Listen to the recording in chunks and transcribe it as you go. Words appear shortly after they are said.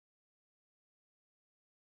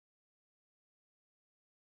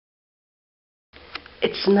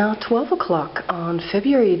It's now 12 o'clock on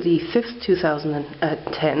February the 5th,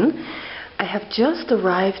 2010. I have just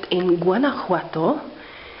arrived in Guanajuato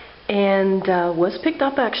and was picked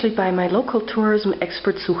up actually by my local tourism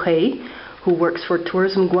expert Sujei, who works for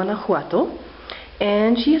Tourism Guanajuato.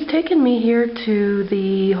 And she has taken me here to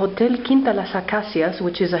the Hotel Quinta Las Acacias,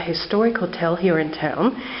 which is a historic hotel here in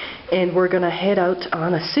town. And we're going to head out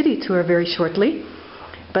on a city tour very shortly.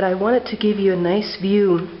 But I wanted to give you a nice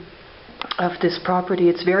view of this property.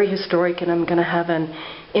 It's very historic, and I'm going to have an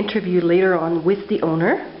interview later on with the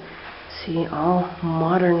owner. See, all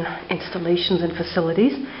modern installations and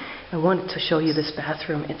facilities. I wanted to show you this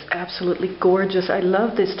bathroom. It's absolutely gorgeous. I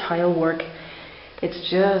love this tile work. It's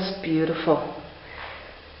just beautiful.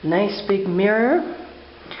 Nice big mirror.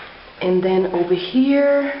 And then over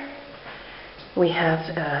here we have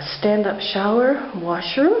a stand-up shower,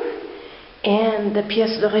 washroom, and the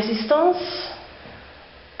pièce de résistance,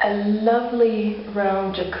 a lovely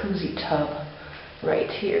round jacuzzi tub right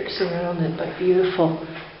here, surrounded by beautiful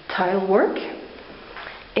tile work.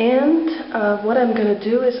 And what I'm going to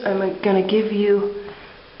do is I'm going to give you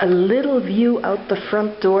a little view out the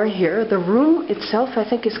front door here. The room itself, I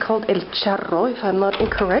think, is called El Charro, if I'm not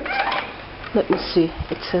incorrect. Let me see.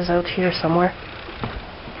 It says out here somewhere.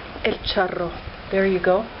 El Charro. There you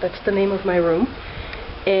go. That's the name of my room.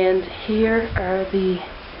 And here are the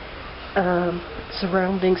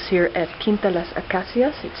surroundings here at Quinta Las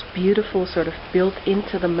Acacias. It's beautiful, sort of built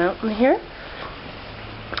into the mountain here.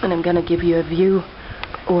 And I'm going to give you a view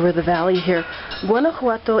over the valley here.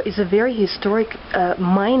 Guanajuato is a very historic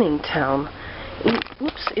mining town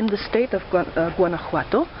in the state of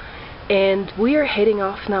Guanajuato. And we are heading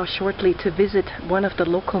off now shortly to visit one of the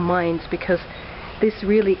local mines, because this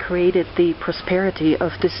really created the prosperity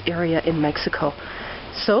of this area in Mexico.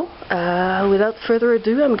 So, without further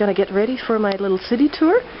ado, I'm going to get ready for my little city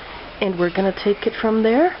tour, and we're going to take it from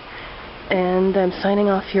there. And I'm signing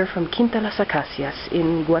off here from Quinta Las Acacias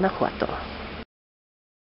in Guanajuato.